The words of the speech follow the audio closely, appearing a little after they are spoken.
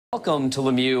Welcome to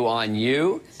Lemieux on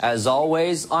You. As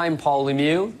always, I'm Paul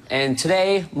Lemieux, and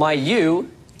today my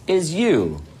you is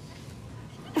you.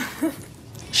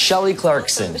 Shelley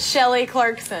Clarkson. Shelley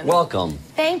Clarkson. Welcome.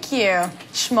 Thank you.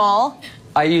 Schmall.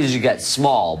 I usually get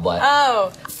small,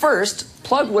 but first,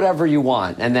 plug whatever you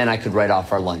want, and then I could write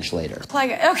off our lunch later. Plug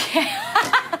it. Okay.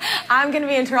 I'm going to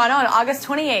be in Toronto on August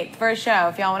 28th for a show,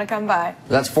 if y'all want to come by.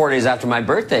 That's 4 days after my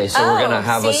birthday, so we're going to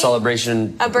have a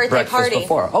celebration birthday breakfast party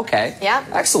before. Okay. Yeah.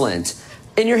 Excellent.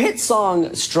 In your hit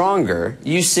song, Stronger,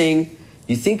 you sing,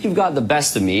 "You think you've got the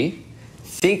best of me,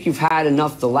 think you've had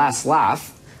enough the last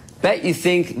laugh, bet you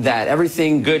think that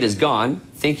everything good is gone,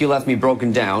 think you left me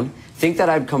broken down, think that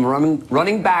I'd come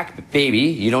running back, baby,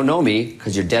 you don't know me,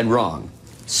 because you're dead wrong."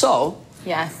 So,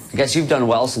 yes. I guess you've done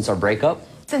well since our breakup?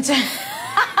 Since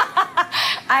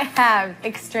I have,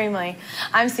 extremely.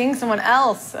 I'm seeing someone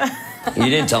else. You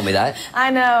didn't tell me that.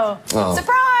 I know. Oh.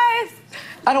 Surprise!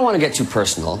 I don't want to get too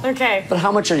personal. Okay. But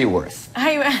how much are you worth?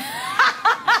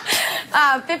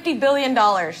 $50 billion.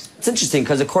 It's interesting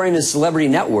because according to Celebrity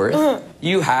Net Worth,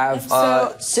 you have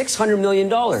 $600 million.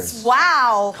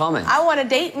 Wow. Comment. I want to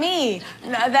date me.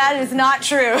 No, that is not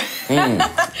true.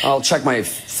 I'll check my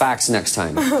facts next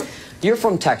time. You're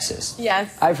from Texas.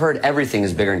 Yes. I've heard everything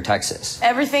is bigger in Texas.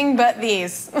 Everything but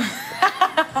these.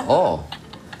 Oh.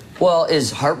 Well, is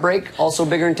heartbreak also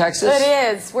bigger in Texas?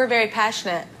 It is. We're very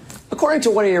passionate. According to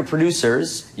one of your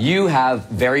producers, you have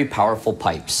very powerful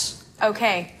pipes.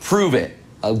 Okay. Prove it.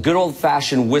 A good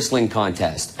old-fashioned whistling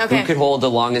contest. Okay. Who could hold the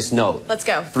longest note? Let's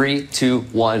go. 3, 2,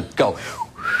 1, go.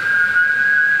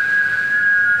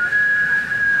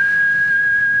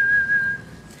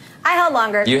 I held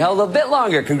longer. You held a bit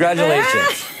longer.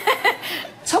 Congratulations.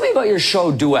 Tell me about your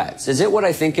show, Duets. Is it what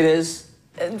I think it is?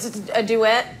 A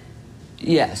duet?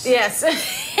 Yes. Yes.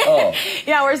 Oh.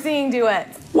 Yeah, we're singing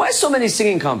duets. Why so many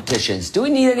singing competitions? Do we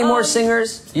need any more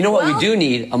singers? You know what we do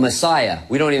need? A messiah.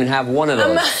 We don't even have one of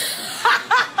those.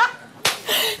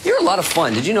 You're a lot of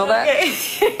fun. Did you know that? Okay.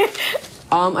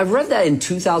 I've read that in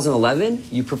 2011,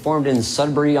 you performed in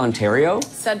Sudbury, Ontario.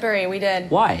 Sudbury, we did.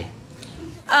 Why?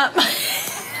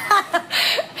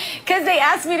 Because they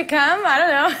asked me to come. I don't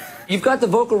know. You've got the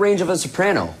vocal range of a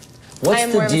soprano.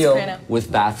 What's the deal with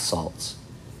bath salts?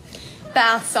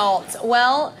 Bath salts.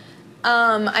 Well,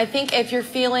 I think if you're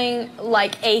feeling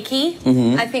like achy,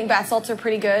 I think bath salts are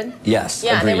pretty good. Yes.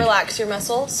 Yeah, agreed. they relax your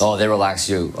muscles. Oh, they relax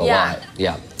you a lot.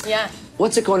 Yeah. Yeah.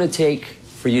 What's it going to take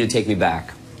for you to take me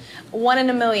back? 1 in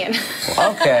a million.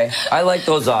 Okay. I like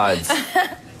those odds.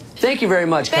 Thank you very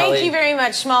much, Kelly. Thank you very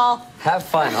much, Small. Have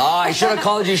fun. Oh, I should have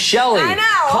called you Shelley. I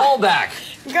know. Call back.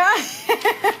 Good.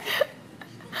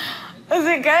 Is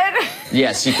it good?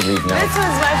 Yes, you can leave now. This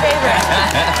was my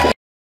favorite.